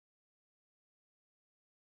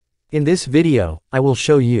In this video, I will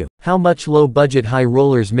show you how much low-budget high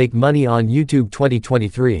rollers make money on YouTube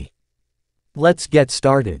 2023. Let's get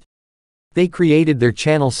started. They created their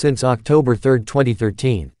channel since October 3,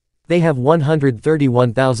 2013. They have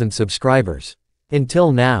 131,000 subscribers.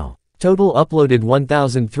 Until now, total uploaded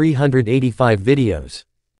 1,385 videos.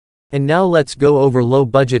 And now let's go over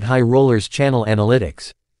low-budget high rollers channel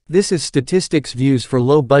analytics. This is statistics views for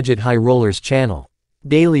low-budget high rollers channel.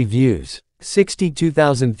 Daily views,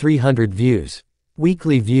 62,300 views.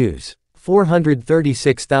 Weekly views,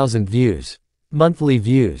 436,000 views. Monthly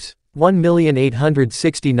views,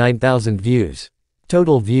 1,869,000 views.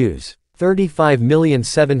 Total views,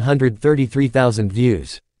 35,733,000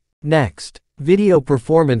 views. Next, video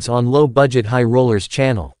performance on low-budget high rollers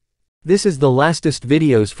channel. This is the latest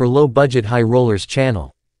videos for low-budget high rollers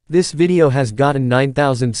channel. This video has gotten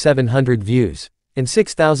 9,700 views and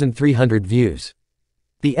 6,300 views.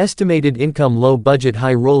 The estimated income low-budget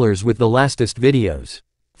high rollers with the latest videos,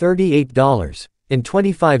 $38 and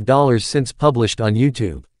 $25 since published on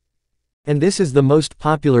YouTube. And this is the most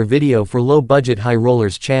popular video for low-budget high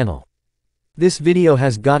rollers channel. This video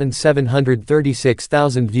has gotten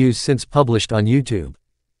 736,000 views since published on YouTube.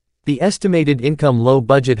 The estimated income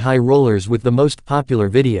low-budget high rollers with the most popular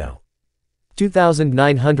video,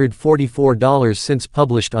 $2,944 since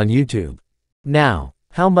published on YouTube. Now,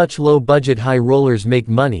 how much low-budget high rollers make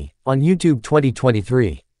money on YouTube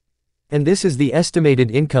 2023? And this is the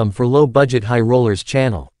estimated income for low-budget high rollers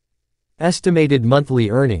channel. Estimated monthly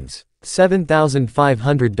earnings,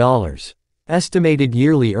 $7,500. Estimated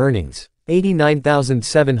yearly earnings,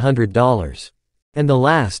 $89,700. And the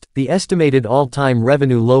last, the estimated all-time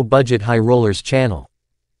revenue low-budget high rollers channel,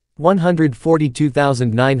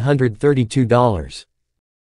 $142,932.